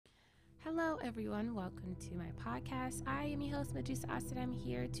Hello, everyone. Welcome to my podcast. I am your host, Medusa Asad. I'm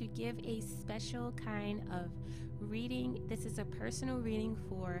here to give a special kind of reading. This is a personal reading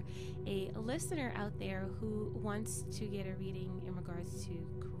for a listener out there who wants to get a reading in regards to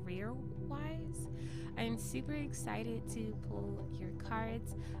career-wise. I'm super excited to pull your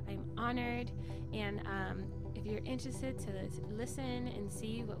cards. I'm honored, and if you're interested to listen and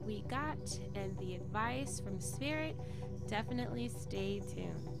see what we got and the advice from Spirit, definitely stay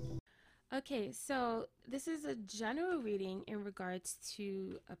tuned. Okay, so this is a general reading in regards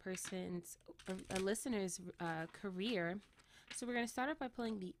to a listener's career. So we're going to start off by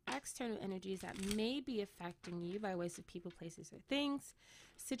pulling the external energies that may be affecting you by ways of people, places, or things,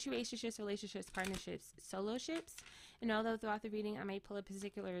 situationships, relationships, partnerships, soloships. And although throughout the reading I may pull a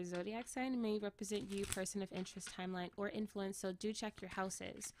particular zodiac sign, it may represent you, person of interest, timeline, or influence, so do check your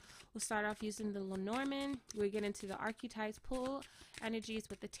houses. We'll start off using the Lenormand. We get into the archetypes, pull energies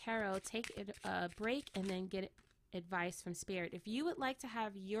with the tarot, take a break, and then get advice from Spirit. If you would like to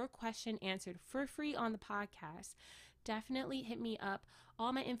have your question answered for free on the podcast, definitely hit me up.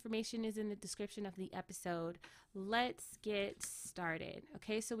 All my information is in the description of the episode. Let's get started.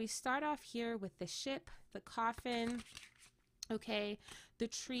 Okay, so we start off here with the ship, the coffin, okay, the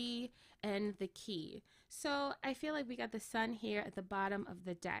tree, and the key. So I feel like we got the sun here at the bottom of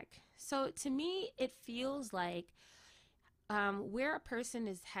the deck. So to me, it feels like where a person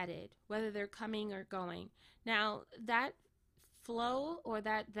is headed, whether they're coming or going. Now, that flow or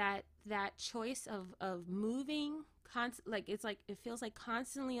that choice of moving, it feels like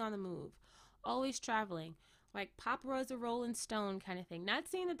constantly on the move, always traveling, like Papa was a rolling stone kind of thing. Not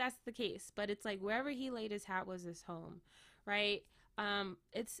saying that that's the case, but it's like wherever he laid his hat was his home, right?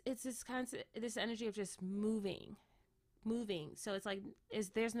 It's this constant, this energy of just moving. So it's like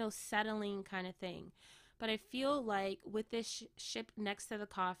there's no settling kind of thing. But I feel like with this ship next to the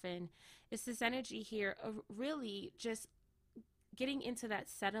coffin, it's this energy here of really just getting into that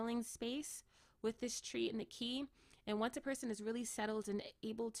settling space with this tree and the key. And once a person is really settled and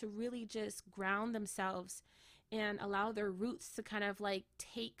able to really just ground themselves and allow their roots to kind of like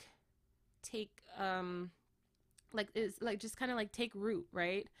take just kind of like take root,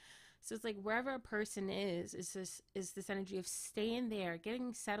 right? So it's like wherever a person is this energy of staying there,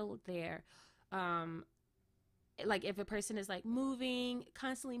 getting settled there. Like if a person is like moving,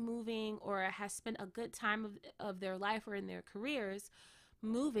 constantly moving, or has spent a good time of their life or in their careers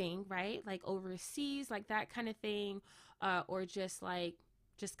moving, right? Like overseas, like that kind of thing, or just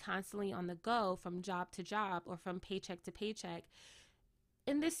constantly on the go from job to job or from paycheck to paycheck.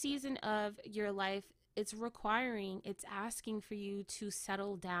 In this season of your life, it's asking for you to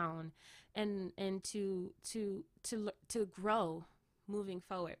settle down and to grow moving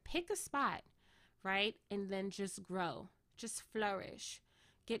forward. Pick a spot, right? And then just grow, just flourish,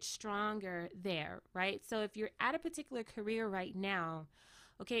 get stronger there, right? So if you're at a particular career right now,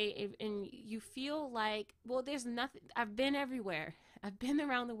 okay, and you feel like, well, there's nothing, I've been everywhere. I've been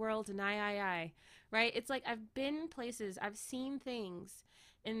around the world and right? It's like I've been places, I've seen things.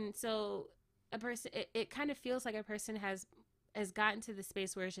 And so it kind of feels like a person has gotten to the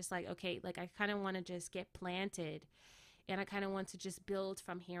space where it's just like, okay, like I kind of want to just get planted and I kind of want to just build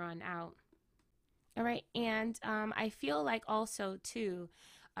from here on out. All right. And I feel like also, too,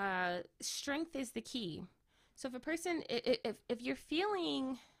 strength is the key. So if a person, if you're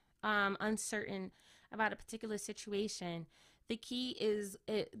feeling uncertain about a particular situation, the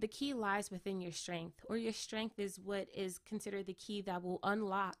key lies within your strength, or your strength is what is considered the key that will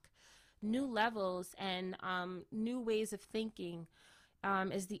unlock new levels and new ways of thinking,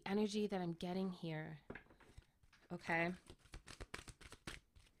 is the energy that I'm getting here. Okay.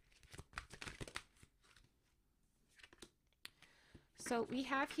 So we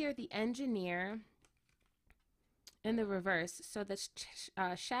have here the engineer in the reverse. So the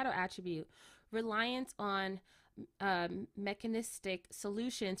shadow attribute, reliance on mechanistic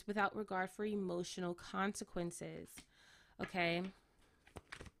solutions without regard for emotional consequences. Okay.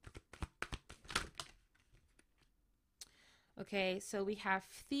 Okay, so we have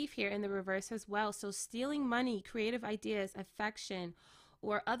thief here in the reverse as well. So stealing money, creative ideas, affection,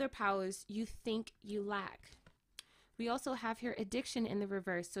 or other powers you think you lack. We also have here addiction in the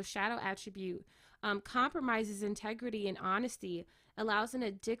reverse. So shadow attribute compromises integrity and honesty, allows an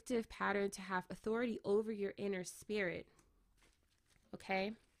addictive pattern to have authority over your inner spirit.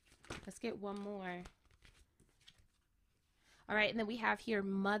 Okay, let's get one more. All right, and then we have here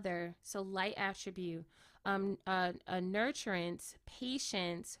mother. So light attribute, nurturance,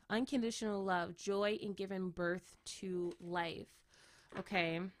 patience, unconditional love, joy in giving birth to life.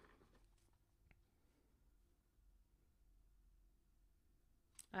 Okay.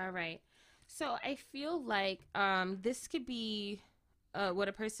 All right. So I feel like this could be what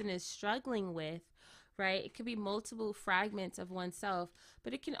a person is struggling with, right? It could be multiple fragments of oneself,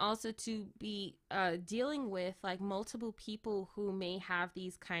 but it can also to be dealing with like multiple people who may have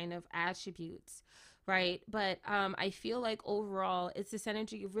these kind of attributes, right? But I feel like overall, it's this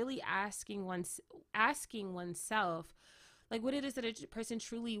energy of really asking oneself like what it is that a person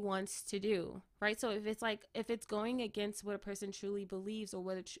truly wants to do, right? So if it's like if it's going against what a person truly believes or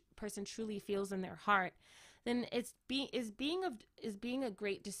what a person truly feels in their heart, then is being a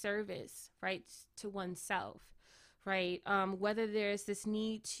great disservice, right, to oneself, right? Whether there's this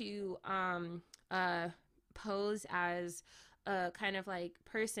need to uh pose as a kind of like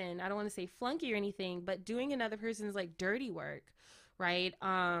person, I don't want to say flunky or anything, but doing another person's like dirty work, right?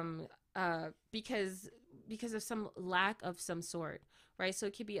 Because of some lack of some sort, right? So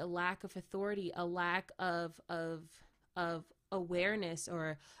it could be a lack of authority, a lack of awareness,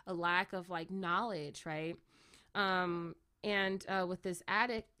 or a lack of like knowledge, right? And with this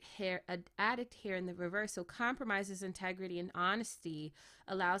addict here in the reverse, so compromises integrity and honesty,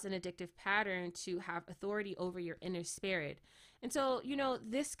 allows an addictive pattern to have authority over your inner spirit. And so,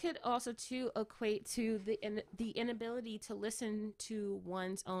 this could also too equate to the inability to listen to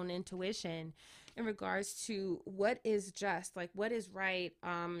one's own intuition in regards to what is just, like what is right,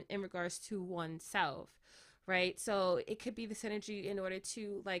 in regards to oneself, right? So it could be this energy in order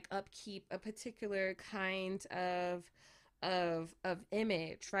to like upkeep a particular kind of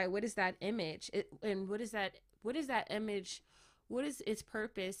image, right? What is that image? And what is that image? What is its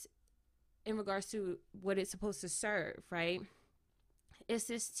purpose in regards to what it's supposed to serve, right? Is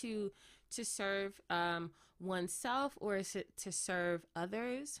this to serve oneself, or is it to serve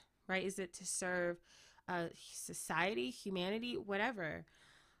others, right? Is it to serve society, humanity, whatever?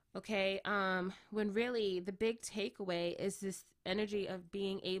 Okay. When really the big takeaway is this energy of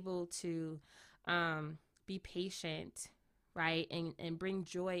being able to be patient, right? And bring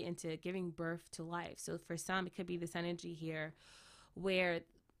joy into giving birth to life. So for some, it could be this energy here where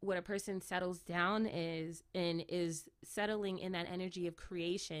what a person settles down is settling in that energy of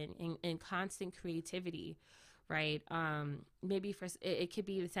creation and constant creativity, right? Maybe it could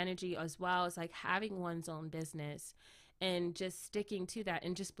be this energy as well as like having one's own business and just sticking to that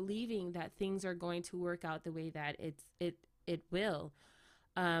and just believing that things are going to work out the way that it will,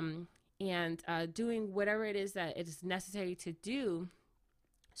 um, and doing whatever it is that it is necessary to do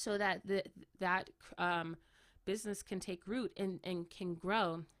so that that business can take root and can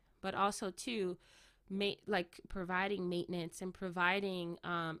grow, but also to like providing maintenance and providing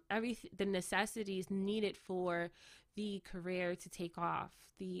everything, the necessities needed for the career to take off,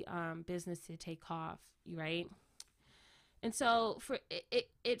 the business to take off, right? And so for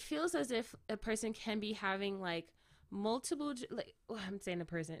it feels as if a person can be having like multiple, like, well, I'm saying a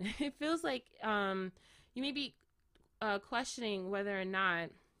person, it feels like you may be questioning whether or not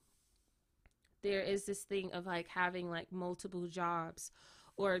there is this thing of like having like multiple jobs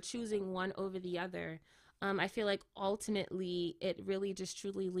or choosing one over the other. I feel like ultimately it really just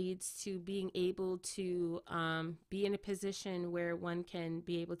truly leads to being able to be in a position where one can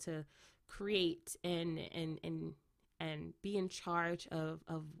be able to create and be in charge of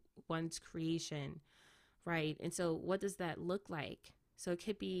one's creation, right? And so what does that look like? So it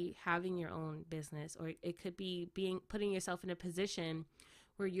could be having your own business, or it could be putting yourself in a position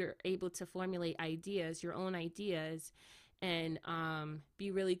where you're able to formulate ideas, your own ideas, and be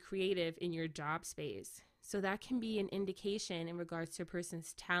really creative in your job space. So that can be an indication in regards to a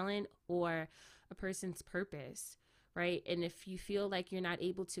person's talent or a person's purpose, right? And if you feel like you're not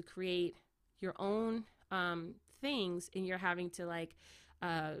able to create your own things and you're having to like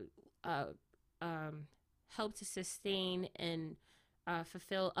uh, uh, um, help to sustain and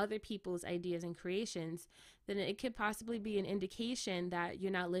fulfill other people's ideas and creations, then it could possibly be an indication that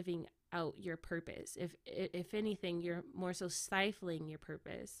you're not living out your purpose. If anything, you're more so stifling your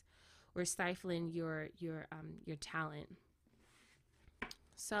purpose or stifling your talent.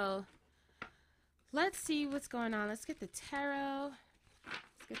 So let's see what's going on. Let's get the tarot.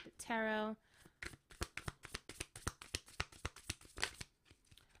 Let's get the tarot.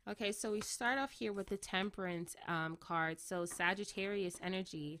 Okay, so we start off here with the Temperance card. So Sagittarius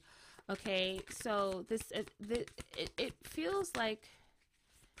energy. Okay, so it feels like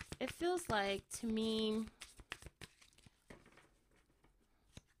to me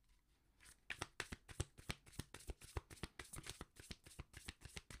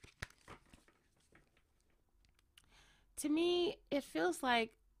it feels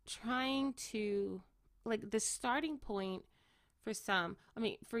like trying to, like, the starting point for some, I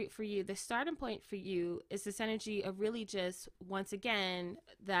mean, for you, the starting point for you is this energy of really just, once again,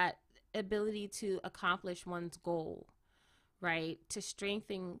 that ability to accomplish one's goal, right? To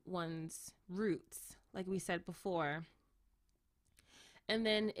strengthen one's roots, like we said before. And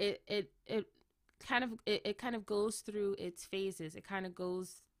then it kind of goes through its phases. It kind of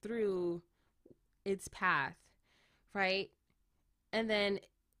goes through its path, right? And then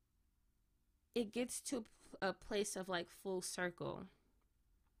it gets to a place of like full circle,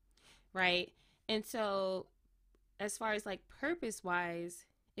 right? And so, as far as like purpose wise,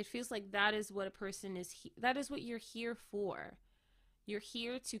 it feels like that is what a person is, that is what you're here for. You're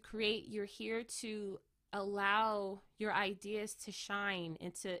here to create, you're here to allow your ideas to shine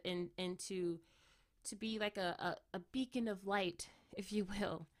and to be like a beacon of light, if you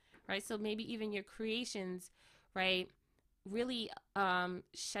will, right? So maybe even your creations, right, really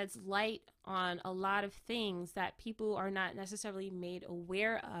sheds light on a lot of things that people are not necessarily made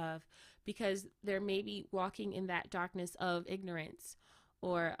aware of because they're maybe walking in that darkness of ignorance,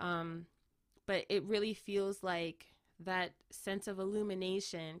 or but it really feels like that sense of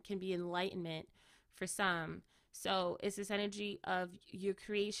illumination can be enlightenment for some. So it's this energy of your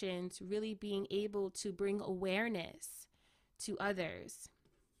creations really being able to bring awareness to others.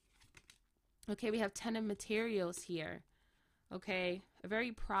 Okay, we have 10 of materials here. Okay, a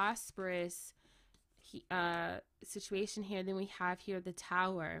very prosperous situation here. Then we have here the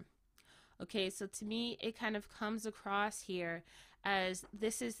Tower. Okay, so to me, it kind of comes across here as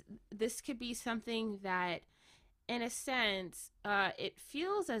this could be something that, in a sense, it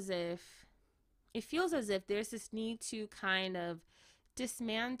feels as if there's this need to kind of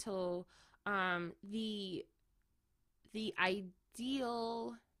dismantle the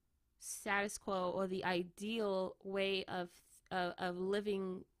ideal status quo, or the ideal way of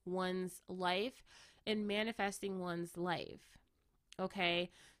living one's life and manifesting one's life. Okay,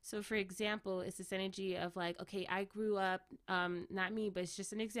 so for example, it's this energy of like, okay, I grew up, not me, but it's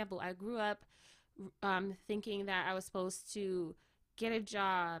just an example. I grew up thinking that I was supposed to get a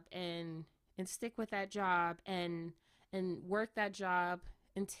job and stick with that job and work that job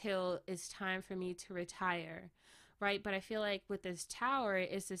until it's time for me to retire, right? But I feel like with this Tower,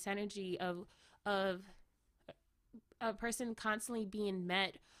 it's this energy of a person constantly being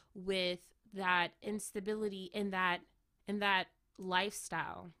met with that instability in that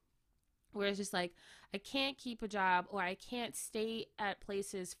lifestyle, where it's just like, I can't keep a job, or I can't stay at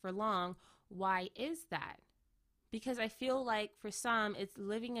places for long. Why is that? Because I feel like for some, it's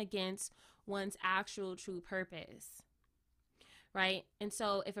living against one's actual true purpose, right? And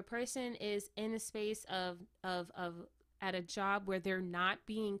so if a person is in a space of at a job where they're not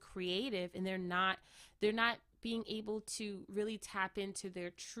being creative, and they're not being able to really tap into their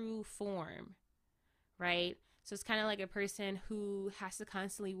true form, right? So it's kind of like a person who has to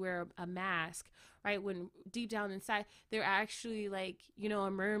constantly wear a mask, right? When deep down inside, they're actually like, a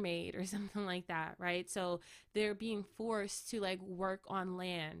mermaid or something like that, right? So they're being forced to like work on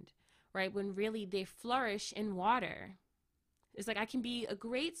land, right? When really they flourish in water. It's like, I can be a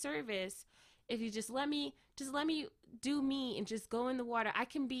great service if you just let me do me and just go in the water. I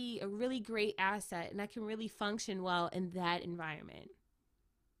can be a really great asset, and I can really function well in that environment,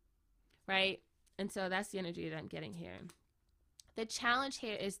 right? And so that's the energy that I'm getting here. The challenge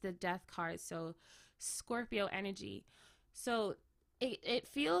here is the Death card, so Scorpio energy. So it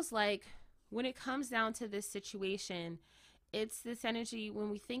feels like when it comes down to this situation, it's this energy. When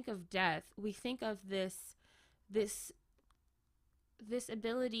we think of death, we think of this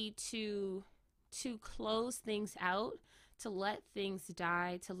ability to close things out, to let things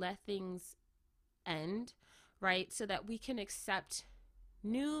die, to let things end, right? So that we can accept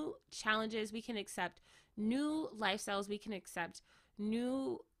new challenges, we can accept new lifestyles, we can accept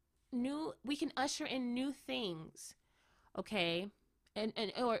we can usher in new things, okay? And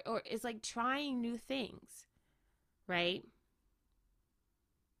or it's like trying new things, right?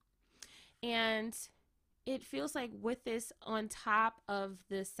 And it feels like with this on top of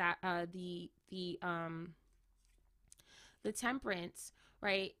this the Temperance,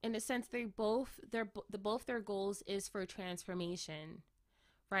 right? In a sense, both their goals is for transformation,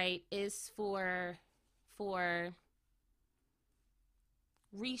 right? Is for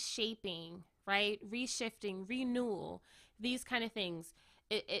reshaping, right? Reshifting, renewal, these kind of things.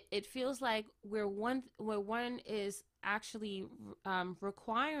 It feels like where one is actually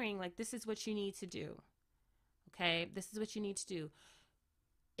requiring, like, this is what you need to do. Okay, this is what you need to do.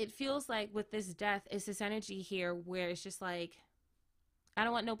 It feels like with this Death, is this energy here where it's just like, I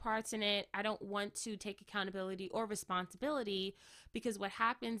don't want no parts in it. I don't want to take accountability or responsibility, because what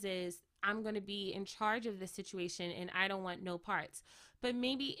happens is I'm going to be in charge of this situation and I don't want no parts. But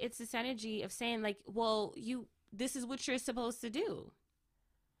maybe it's this energy of saying like, well, this is what you're supposed to do.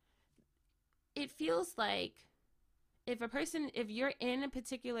 It feels like if you're in a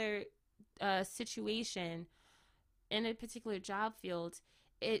particular situation, in a particular job field,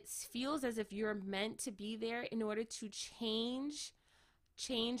 it feels as if you're meant to be there in order to change.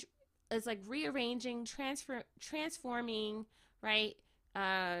 It's like rearranging, transforming, right?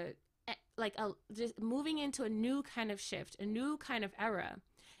 uh like just moving into a new kind of shift, a new kind of era.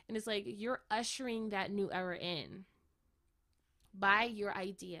 And it's like you're ushering that new era in by your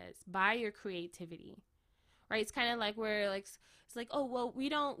ideas, by your creativity, right? It's kind of like where like it's like, oh well, we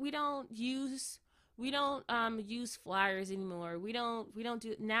don't use flyers anymore. We don't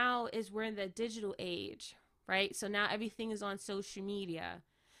do. Now is we're in the digital age, right? So now everything is on social media.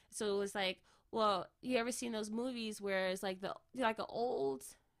 So it's like, well, you ever seen those movies where it's like like an old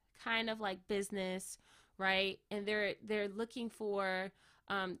kind of like business, right? And they're looking for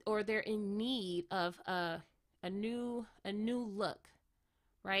or they're in need of a new look,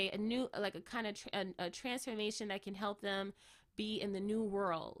 right? A new, like a kind of a transformation that can help them be in the new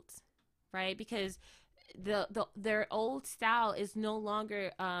world, right? Because their old style is no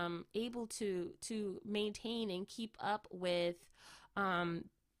longer able to maintain and keep up um,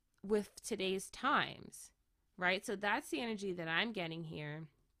 with today's times, right? So that's the energy that I'm getting here.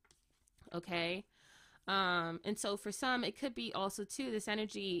 Okay. And so for some, it could be also too this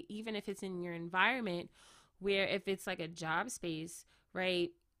energy, even if it's in your environment, where if it's like a job space,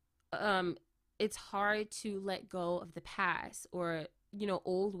 right? um it's hard to let go of the past, or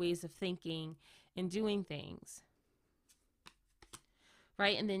old ways of thinking and doing things,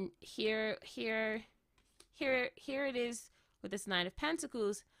 right? And then here it is with this Nine of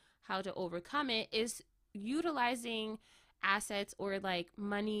Pentacles. How to overcome it is utilizing assets, or like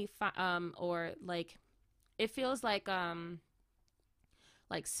money, or like it feels like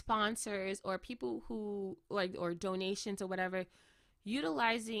sponsors or people who like, or donations or whatever,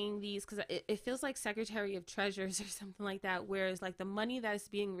 utilizing these, because it feels like Secretary of Treasures or something like that, whereas like the money that is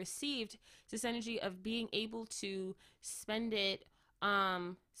being received, this energy of being able to spend it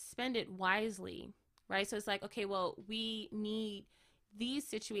wisely, right? So it's like, okay, well, we need these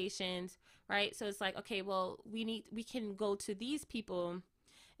situations, right? So it's like, okay, well, we can go to these people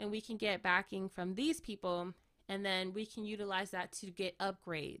and we can get backing from these people, and then we can utilize that to get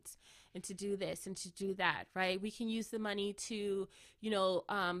upgrades and to do this and to do that, right? We can use the money to build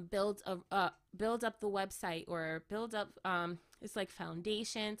up the website, or build up it's like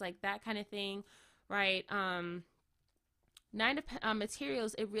foundations, like that kind of thing, right? Nine of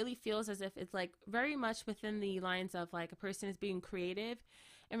materials, it really feels as if it's like very much within the lines of like a person is being creative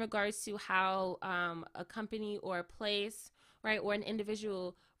in regards to how a company or a place, right, or an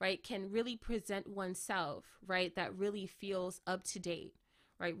individual, right, can really present oneself, right, that really feels up to date,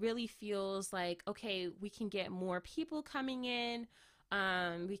 right, really feels like, okay, we can get more people coming in,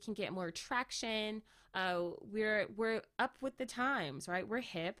 we can get more traction, we're up with the times, right, we're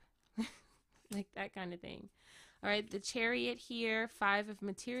hip, like that kind of thing. All right, the Chariot here, Five of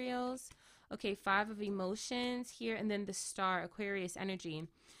Materials. Okay, Five of Emotions here, and then the Star, Aquarius energy.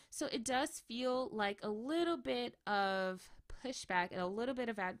 So it does feel like a little bit of pushback and a little bit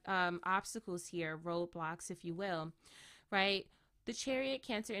of obstacles here, roadblocks, if you will, right? The Chariot,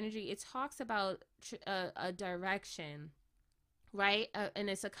 Cancer energy, it talks about a direction, right? And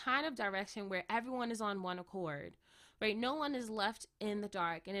it's a kind of direction where everyone is on one accord, right? No one is left in the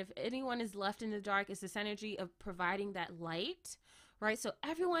dark. And if anyone is left in the dark, it's this energy of providing that light, right? So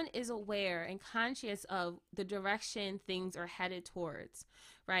everyone is aware and conscious of the direction things are headed towards,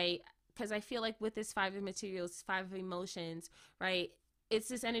 right? Because I feel like with this Five of Materials, Five of Emotions, right? It's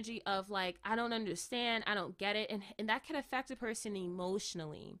this energy of like, I don't understand, I don't get it. And that can affect a person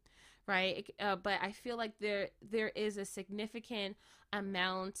emotionally, right? But I feel like there is a significant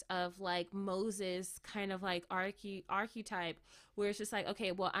amount of like Moses kind of like archetype, where it's just like,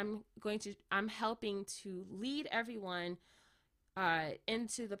 okay, well, I'm helping to lead everyone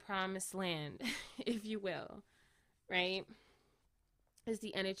into the promised land, if you will, right? Is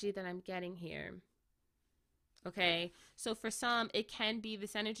the energy that I'm getting here. Okay, so for some, it can be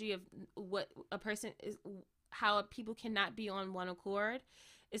this energy of what a person is, how people cannot be on one accord.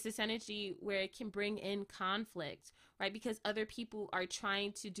 It's this energy where it can bring in conflict, right? Because other people are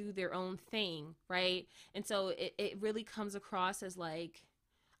trying to do their own thing, right? And so it really comes across as like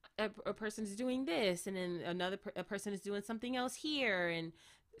a person is doing this, and then a person is doing something else here, and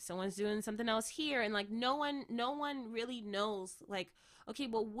someone's doing something else here, and like no one really knows, like, okay,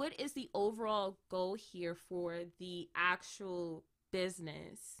 well, what is the overall goal here for the actual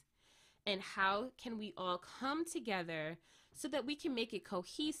business? and how can we all come together so that we can make it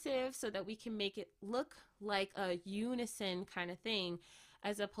cohesive, so that we can make it look like a unison kind of thing,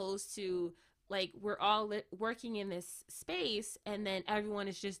 as opposed to like we're all working in this space and then everyone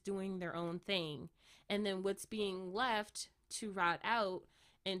is just doing their own thing. And then what's being left to rot out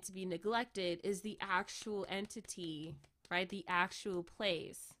and to be neglected is the actual entity, right? The actual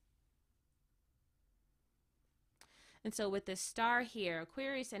place. And so with this star here,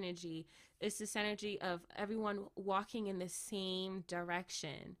 Aquarius energy is this energy of everyone walking in the same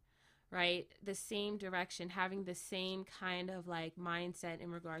direction, right? The same direction, having the same kind of like mindset in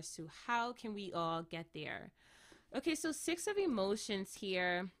regards to how can we all get there. Okay, so 6 of emotions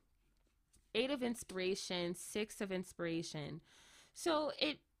here, 8 of inspiration, 6 of inspiration. So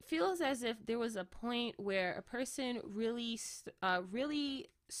it feels as if there was a point where a person really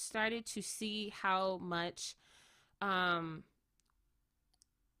started to see how much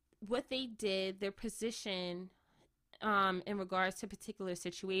what they did, their position in regards to a particular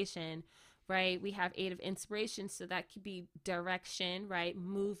situation, right? We have 8 of inspiration, so that could be direction, right?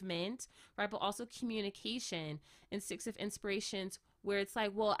 Movement, right? But also communication. And 6 of inspirations, where it's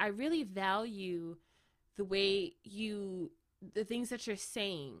like, well, I really value the way the things that you're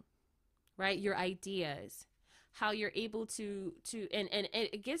saying, right? Your ideas, how you're able and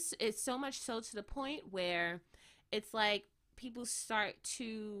it's so much so to the point where it's like people start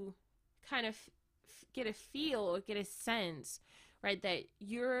to kind of get a feel or get a sense, right, that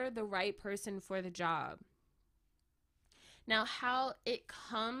you're the right person for the job. Now, how it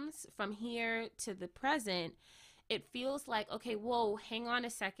comes from here to the present, it feels like, okay, whoa, hang on a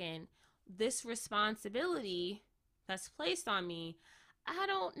second. This responsibility that's placed on me, I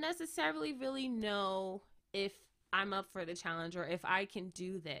don't necessarily really know if I'm up for the challenge or if I can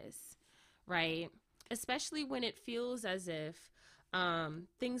do this, right? Especially when it feels as if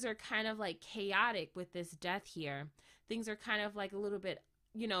things are kind of like chaotic with this death here. Things are kind of like a little bit,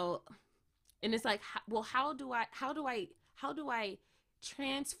 and it's like, well, how do I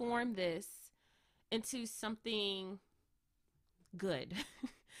transform this into something good,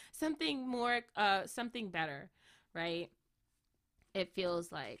 something more, something better, right? It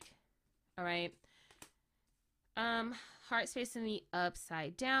feels like, all right. Heart space in the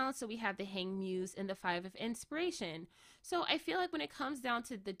upside down. So we have the Hanged Muse and the 5 of inspiration. So I feel like when it comes down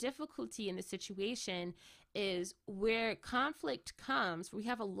to the difficulty in the situation is where conflict comes. We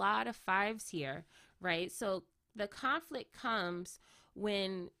have a lot of 5s here, right? So the conflict comes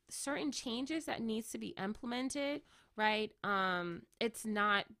when certain changes that needs to be implemented, right? It's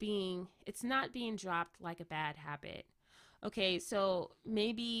not being dropped like a bad habit. Okay, so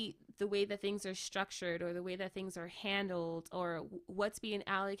maybe the way that things are structured or the way that things are handled or what's being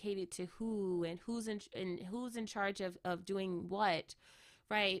allocated to who and who's in charge of doing what,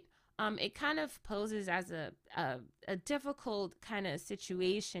 right? It kind of poses as a difficult kind of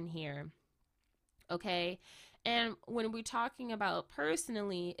situation here. Okay. And when we're talking about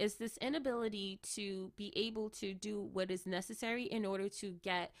personally, is this inability to be able to do what is necessary in order to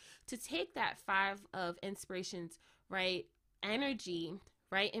take that 5 of inspirations, right? Energy,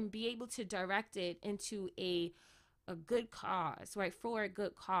 right? And be able to direct it into a good cause, right? For a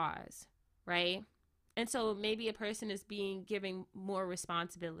good cause, right? And so maybe a person is being given more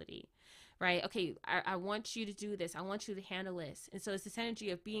responsibility, right? Okay, I want you to do this. I want you to handle this. And so it's this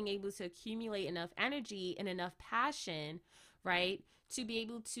energy of being able to accumulate enough energy and enough passion, right? To be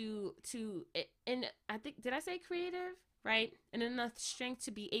able and I think, did I say creative? Right? And enough strength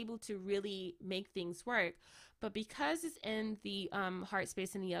to be able to really make things work. But because it's in the heart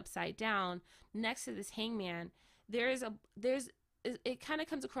space in the upside down, next to this hangman, it kind of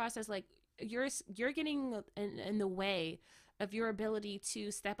comes across as like you're getting in the way of your ability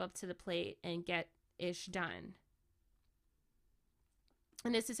to step up to the plate and get ish done.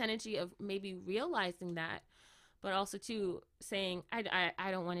 And it's this energy of maybe realizing that, but also too saying,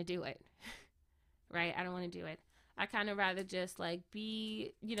 I don't want to do it. Right? I don't want to do it. I kind of rather just like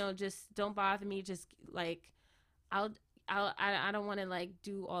be, just don't bother me. Just like, I don't want to like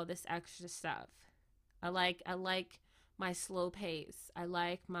do all this extra stuff. I like my slow pace. I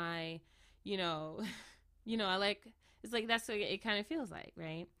like my, I like, it's like, that's what it kind of feels like,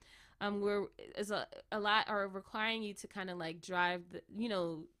 right? Where is a lot are requiring you to kind of like drive the,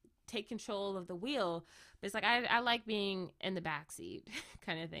 take control of the wheel. But it's like, I like being in the backseat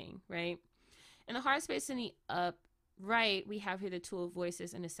kind of thing, right? In the heart space in the upright, we have here the Two of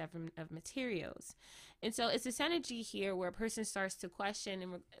Voices and the 7 of Materials. And so it's this energy here where a person starts to question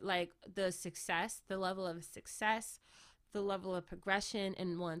and like the level of success, the level of progression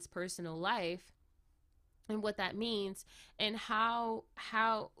in one's personal life. and what that means, and how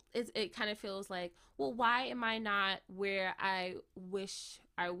it kind of feels like, well, why am I not where I wish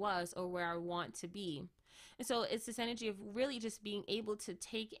I was or where I want to be? And so it's this energy of really just being able to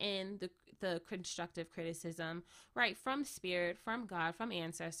take in the constructive criticism, right, from spirit, from God, from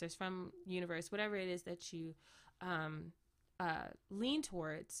ancestors, from universe, whatever it is that you um, lean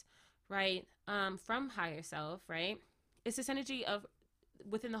towards, right, from higher self, right? It's this energy of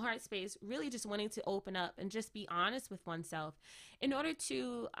within the heart space, really just wanting to open up and just be honest with oneself in order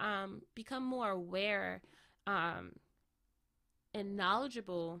to become more aware um, and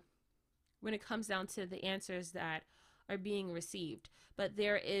knowledgeable when it comes down to the answers that are being received. But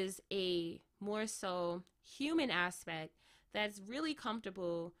there is a more so human aspect that's really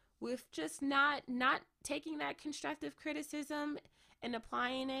comfortable with just not taking that constructive criticism and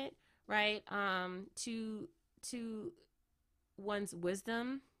applying it, right, to one's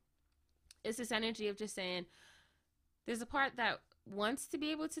wisdom. It's this energy of just saying there's a part that wants to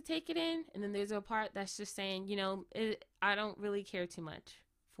be able to take it in, and then there's a part that's just saying, I don't really care too much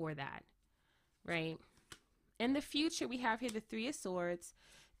for that, right? In the future, we have here the Three of Swords,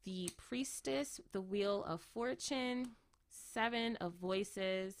 the Priestess, the Wheel of Fortune, Seven of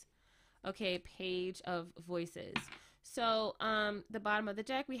Voices, okay, Page of Voices. So the bottom of the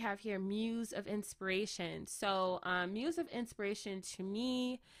deck, we have here Muse of Inspiration. So Muse of Inspiration to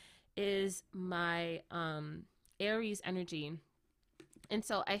me is my Aries energy. And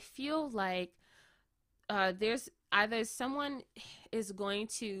so I feel like there's either someone is going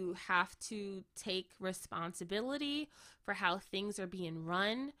to have to take responsibility for how things are being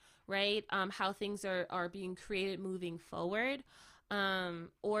run, right? How things are being created moving forward.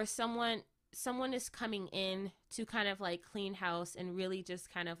 Or someone is coming in to kind of like clean house and really just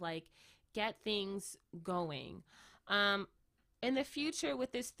kind of like get things going. In the future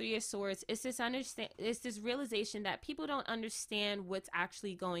with this Three of Swords, it's this realization that people don't understand what's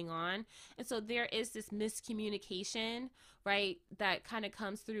actually going on, and so there is this miscommunication, right, that kind of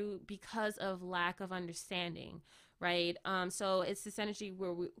comes through because of lack of understanding, right? So it's this energy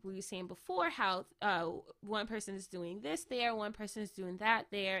where we were saying before how one person is doing this there, one person is doing that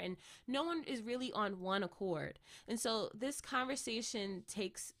there, and no one is really on one accord, and so this conversation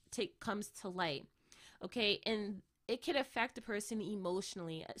comes to light, okay, and it could affect a person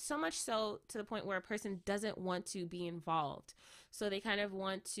emotionally, so much so to the point where a person doesn't want to be involved. So they kind of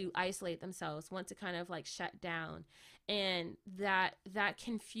want to isolate themselves, want to kind of like shut down. And that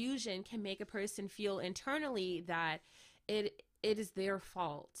confusion can make a person feel internally that it is their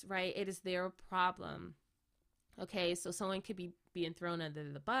fault, right? It is their problem. Okay, so someone could be being thrown under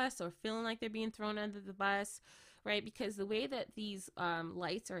the bus or feeling like they're being thrown under the bus, right? Because the way that these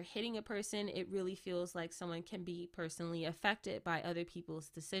lights are hitting a person, it really feels like someone can be personally affected by other people's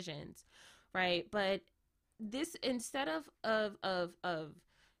decisions, right? But this, instead of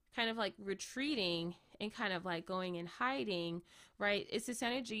kind of like retreating and kind of like going and hiding, right? It's this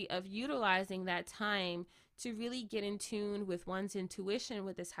energy of utilizing that time to really get in tune with one's intuition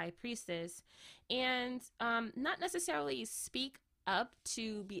with this high priestess, and not necessarily speak up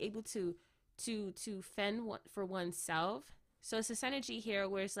to be able to fend for oneself. So it's this energy here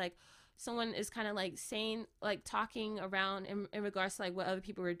where it's like someone is kind of like saying, like talking around in regards to like what other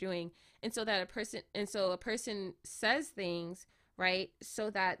people are doing, and so a person says things, right, so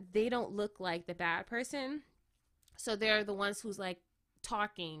that they don't look like the bad person. So they're the ones who's like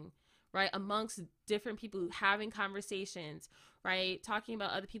talking, right, amongst different people, having conversations, right, talking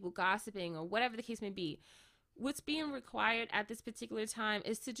about other people, gossiping, or whatever the case may be. What's being required at this particular time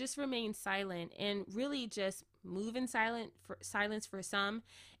is to just remain silent and really just move in silence for some.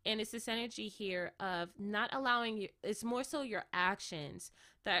 And it's this energy here of not allowing you, it's more so your actions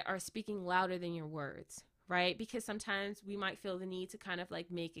that are speaking louder than your words, right? Because sometimes we might feel the need to kind of like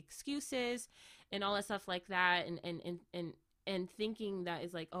make excuses and all that stuff like that, and thinking that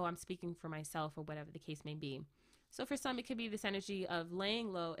is like, oh, I'm speaking for myself or whatever the case may be. So for some, it could be this energy of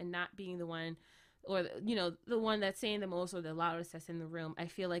laying low and not being the one, or the one that's saying the most or the loudest that's in the room. I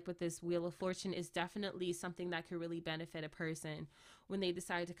feel like with this Wheel of Fortune is definitely something that could really benefit a person when they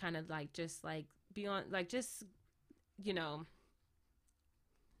decide to kind of like just like be on, like just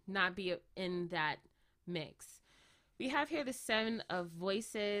not be in that mix. We have here the Seven of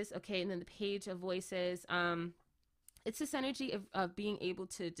Voices, okay, and then the Page of Voices. It's this energy of being able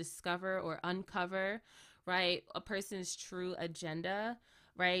to discover or uncover, right, a person's true agenda,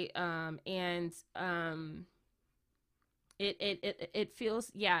 right? It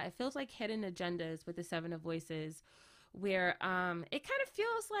feels, yeah, it feels like hidden agendas with the Seven of Voices, where it kind of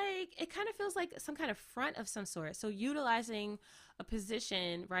feels like some kind of front of some sort. So utilizing a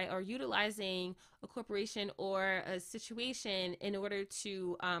position, right, or utilizing a corporation or a situation in order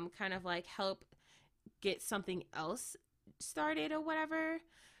to kind of like help get something else started or whatever,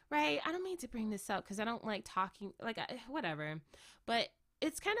 right? I don't mean to bring this up because I don't like talking, like, whatever. But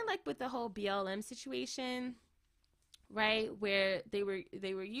it's kind of like with the whole BLM situation, right, where they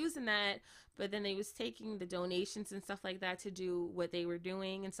were using that, but then they was taking the donations and stuff like that to do what they were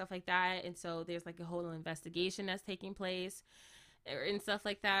doing and stuff like that. And so there's like a whole investigation that's taking place and stuff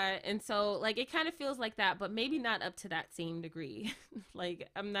like that. And so like it kind of feels like that, but maybe not up to that same degree. Like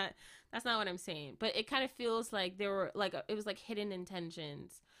I'm not, that's not what I'm saying, but it kind of feels like there were like it was like hidden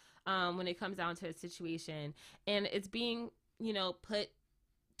intentions when it comes down to a situation, and it's being, put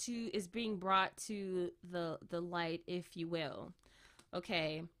to, is being brought to the light, if you will.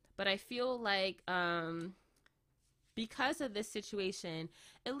 Okay, but I feel like because of this situation,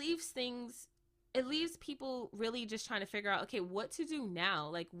 it leaves things, it leaves people really just trying to figure out, okay, what to do now.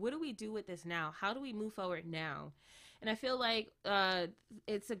 Like, what do we do with this now? How do we move forward now? And I feel like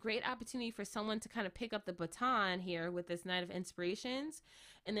it's a great opportunity for someone to kind of pick up the baton here with this Knight of Inspirations,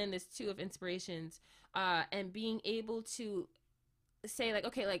 and then this Two of Inspirations, and being able to say like,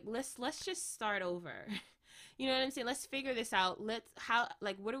 okay, like let's just start over. You know what I'm saying? Let's figure this out. What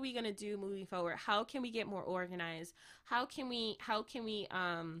are we going to do moving forward? How can we get more organized? How can we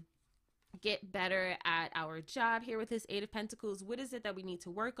get better at our job here with this Eight of Pentacles? What is it that we need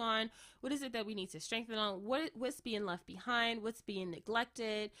to work on? What is it that we need to strengthen on? What's being left behind? What's being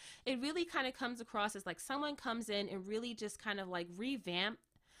neglected? It really kind of comes across as like someone comes in and really just kind of like revamp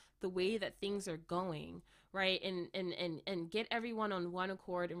the way that things are going, right, and get everyone on one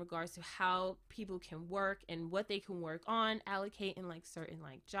accord in regards to how people can work and what they can work on, allocate in like certain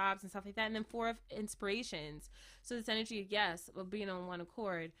like jobs and stuff like that. And then Four of Inspirations, so this energy, yes, of being on one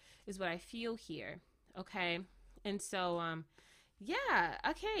accord is what I feel here. Okay, and so yeah,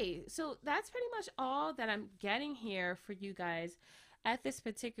 okay, so that's pretty much all that I'm getting here for you guys at this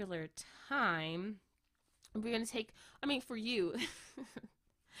particular time. We're gonna take, I mean, for you.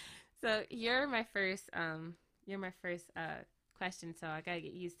 So you're my first question, so I gotta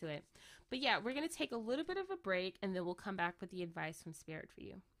get used to it. But yeah, we're gonna take a little bit of a break and then we'll come back with the advice from Spirit for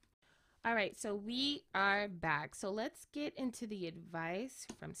you. All right, so we are back. So let's get into the advice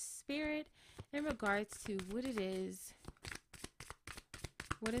from Spirit in regards to what it is.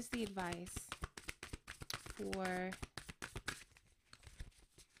 What is the advice for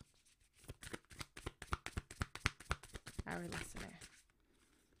our listener?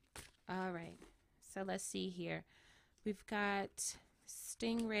 All right, so let's see here. We've got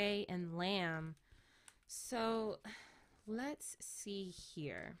Stingray and Lamb. So let's see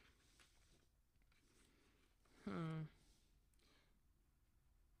here.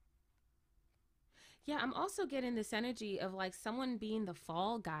 Yeah, I'm also getting this energy of like someone being the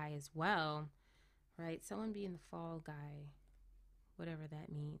fall guy as well, right? Someone being the fall guy, whatever that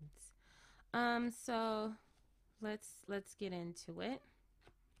means. So let's get into it.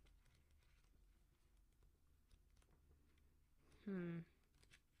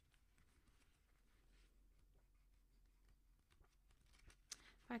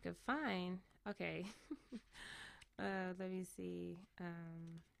 If I could find, okay. Let me see.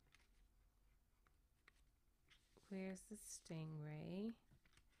 Where's the Stingray?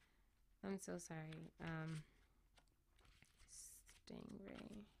 I'm so sorry.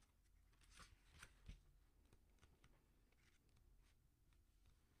 Stingray.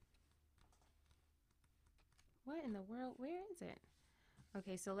 What in the world? Where is it?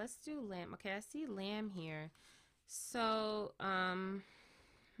 Okay, so let's do Lamb. Okay, I see Lamb here. So,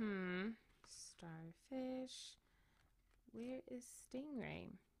 Starfish. Where is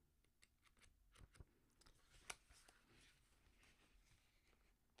Stingray?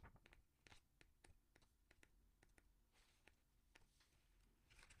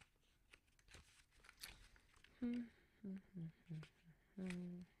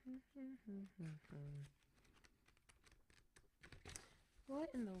 What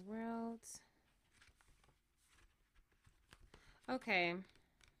in the world? Okay.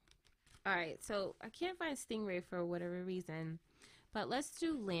 All right, so I can't find Stingray for whatever reason, but let's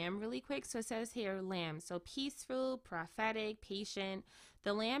do Lamb really quick. So it says here, Lamb. So peaceful, prophetic, patient.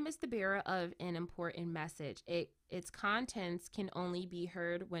 The Lamb is the bearer of an important message. Its contents can only be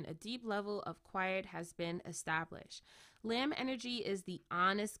heard when a deep level of quiet has been established. Lamb energy is the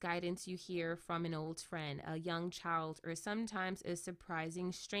honest guidance you hear from an old friend, a young child, or sometimes a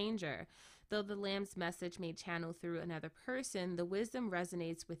surprising stranger. Though the Lamb's message may channel through another person, the wisdom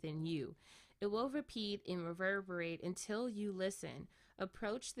resonates within you. It will repeat and reverberate until you listen.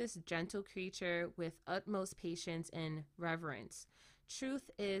 Approach this gentle creature with utmost patience and reverence.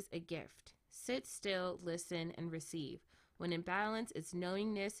 Truth is a gift. Sit still, listen, and receive. When in balance is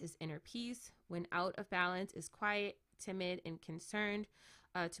knowingness, is inner peace. When out of balance is quiet, timid, and concerned.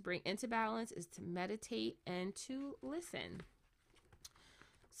 To bring into balance is to meditate and to listen.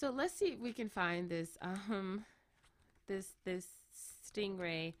 So let's see if we can find this this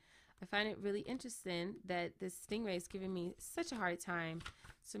stingray. I find it really interesting that this stingray is giving me such a hard time.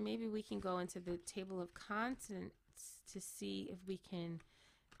 So maybe we can go into the table of contents to see if we can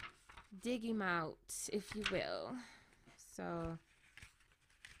dig him out, if you will. So,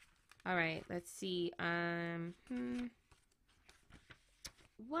 all right, let's see.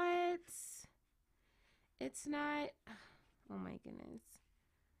 What? It's not. Oh my goodness.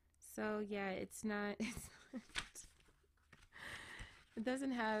 So yeah, it's not. It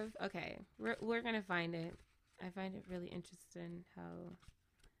doesn't have. Okay, we're gonna find it. I find it really interesting how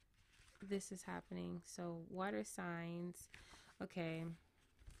this is happening. So water signs. Okay.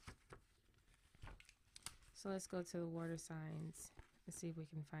 So let's go to the water signs and see if we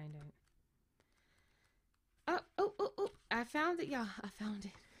can find it. Oh, I found it, y'all. I found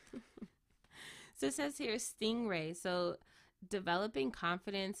it. So it says here stingray. So developing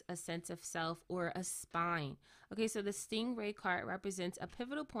confidence, a sense of self, or a spine. Okay, so the stingray card represents a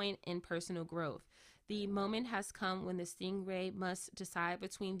pivotal point in personal growth. The moment has come when the stingray must decide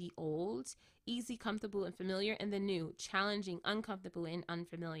between the old, easy, comfortable, and familiar, and the new, challenging, uncomfortable, and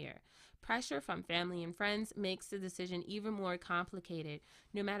unfamiliar. Pressure from family and friends makes the decision even more complicated.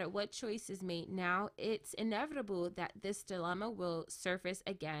 No matter what choice is made now, it's inevitable that this dilemma will surface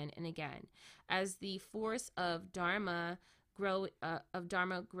again and again. As the force of Dharma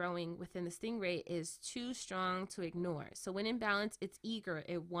growing within the stingray is too strong to ignore. So when in balance, it's eager,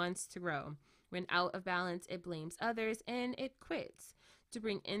 it wants to grow. When out of balance, it blames others and it quits. To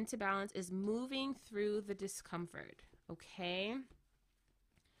bring into balance is moving through the discomfort. Okay.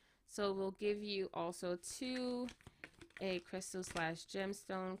 So we'll give you also a crystal /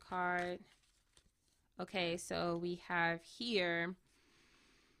 gemstone card. Okay, so we have here,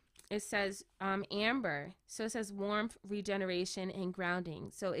 it says amber. So it says warmth, regeneration, and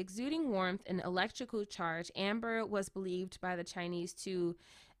grounding. So exuding warmth and electrical charge, amber was believed by the Chinese to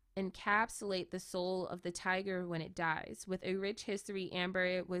encapsulate the soul of the tiger when it dies. With a rich history,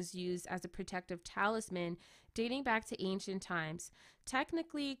 amber was used as a protective talisman dating back to ancient times.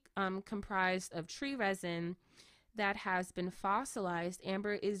 Technically comprised of tree resin that has been fossilized,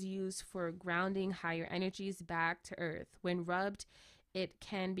 amber is used for grounding higher energies back to earth. When rubbed, it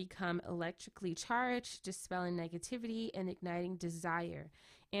can become electrically charged, dispelling negativity and igniting desire.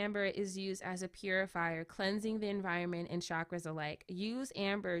 Amber is used as a purifier, cleansing the environment and chakras alike. Use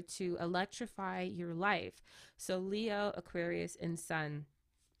amber to electrify your life. So Leo, Aquarius, and Sun.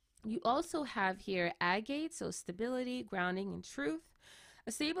 You also have here agate, so stability, grounding, and truth.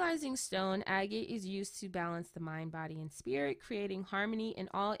 A stabilizing stone, agate is used to balance the mind, body, and spirit, creating harmony in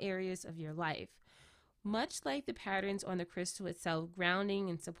all areas of your life. Much like the patterns on the crystal itself, grounding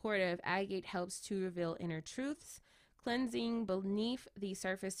and supportive, agate helps to reveal inner truths, cleansing beneath the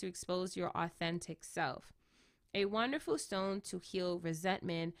surface to expose your authentic self. A wonderful stone to heal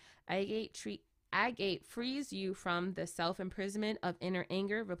resentment, agate frees you from the self-imprisonment of inner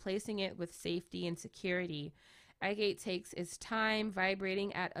anger, replacing it with safety and security. Agate takes its time,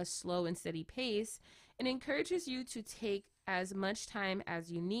 vibrating at a slow and steady pace, and encourages you to take as much time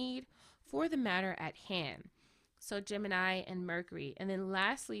as you need for the matter at hand. So Gemini and Mercury. And then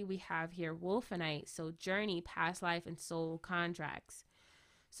lastly, we have here Wolfenite, so journey, past life, and soul contracts.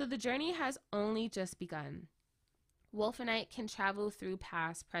 So the journey has only just begun. Wolfenite can travel through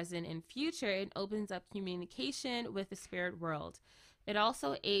past, present, and future and opens up communication with the spirit world. It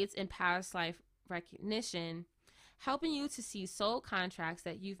also aids in past life recognition, helping you to see soul contracts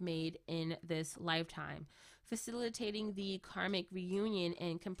that you've made in this lifetime, facilitating the karmic reunion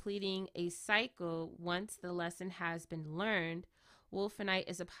and completing a cycle once the lesson has been learned. Wolfenite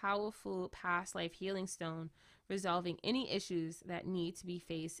is a powerful past life healing stone, resolving any issues that need to be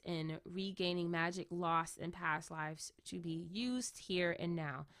faced in regaining magic lost in past lives to be used here and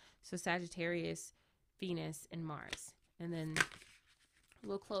now. So Sagittarius, Venus, and Mars. And then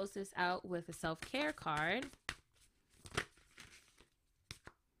we'll close this out with a self-care card.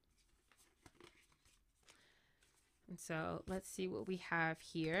 And so let's see what we have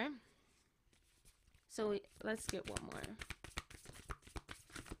here. So let's get one more.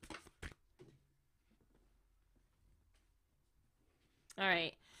 All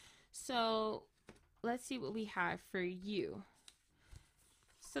right. So let's see what we have for you.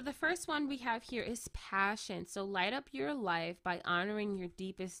 So the first one we have here is passion. So light up your life by honoring your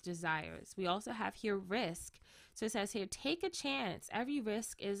deepest desires. We also have here risk. So it says here, take a chance. Every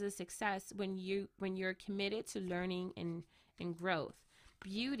risk is a success when you're committed to learning and growth.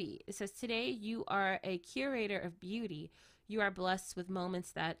 Beauty. It says today you are a curator of beauty. You are blessed with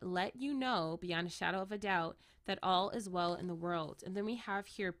moments that let you know beyond a shadow of a doubt that all is well in the world. And then we have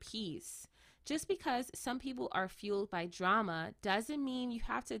here peace. Just because some people are fueled by drama doesn't mean you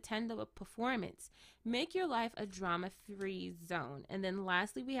have to attend the performance. Make your life a drama-free zone. And then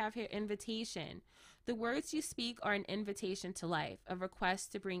lastly, we have here invitation. The words you speak are an invitation to life, a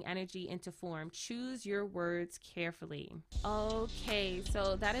request to bring energy into form. Choose your words carefully. Okay,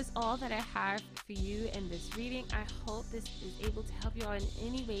 so that is all that I have for you in this reading. I hope this is able to help you all in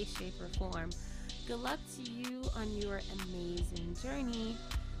any way, shape, or form. Good luck to you on your amazing journey.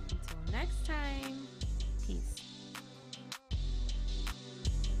 Until next time, peace.